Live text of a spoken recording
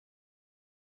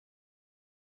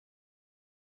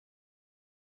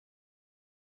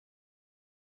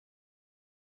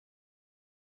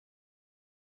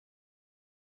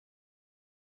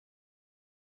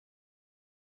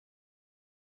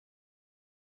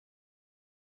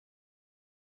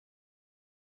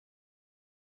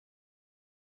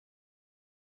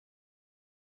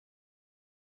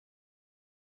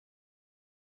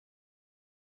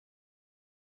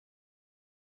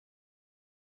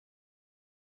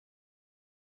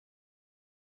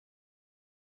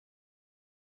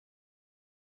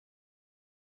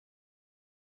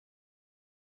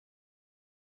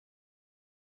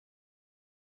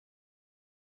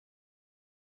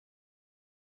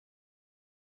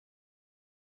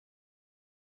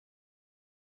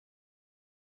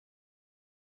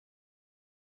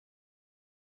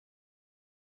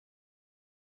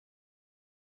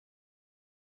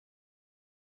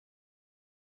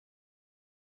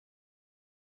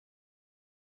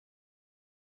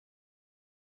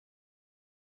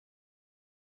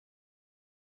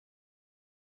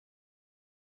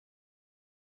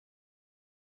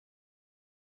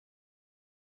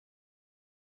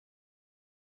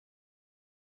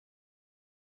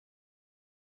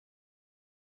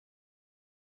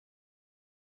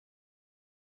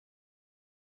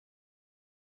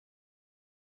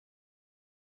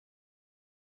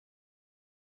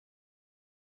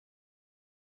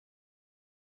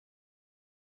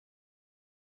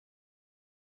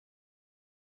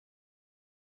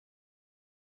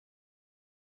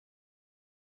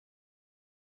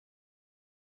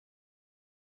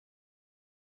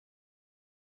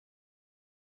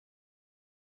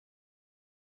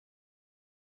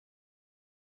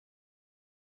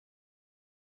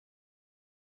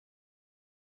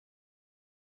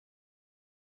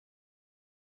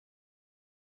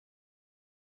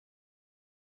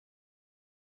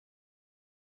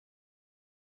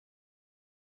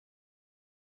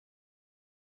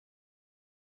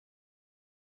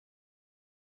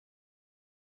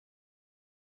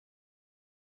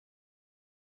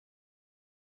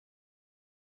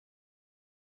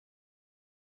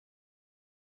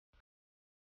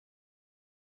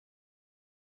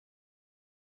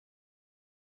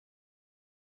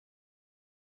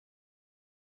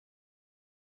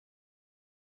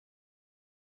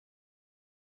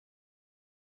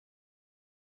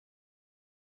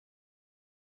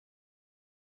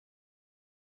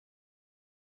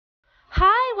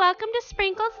Hi, welcome to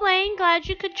Sprinkles Lane. Glad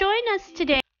you could join us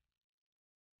today.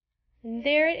 And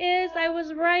there it is. I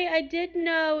was right. I did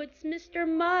know. It's Mr.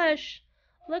 Mush.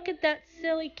 Look at that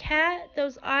silly cat.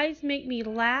 Those eyes make me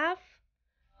laugh.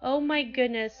 Oh my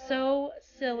goodness, so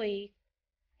silly.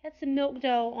 Had some milk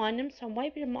dough on him, so I'm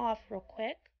wiping him off real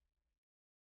quick.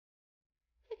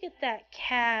 Look at that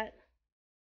cat.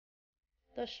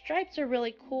 Those stripes are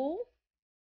really cool.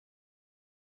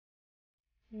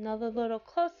 Another little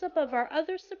close-up of our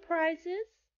other surprises.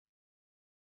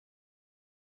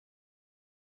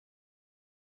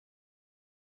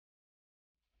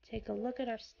 Take a look at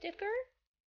our sticker.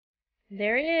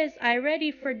 There it is. I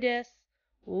ready for this.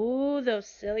 Ooh, those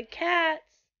silly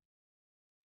cats.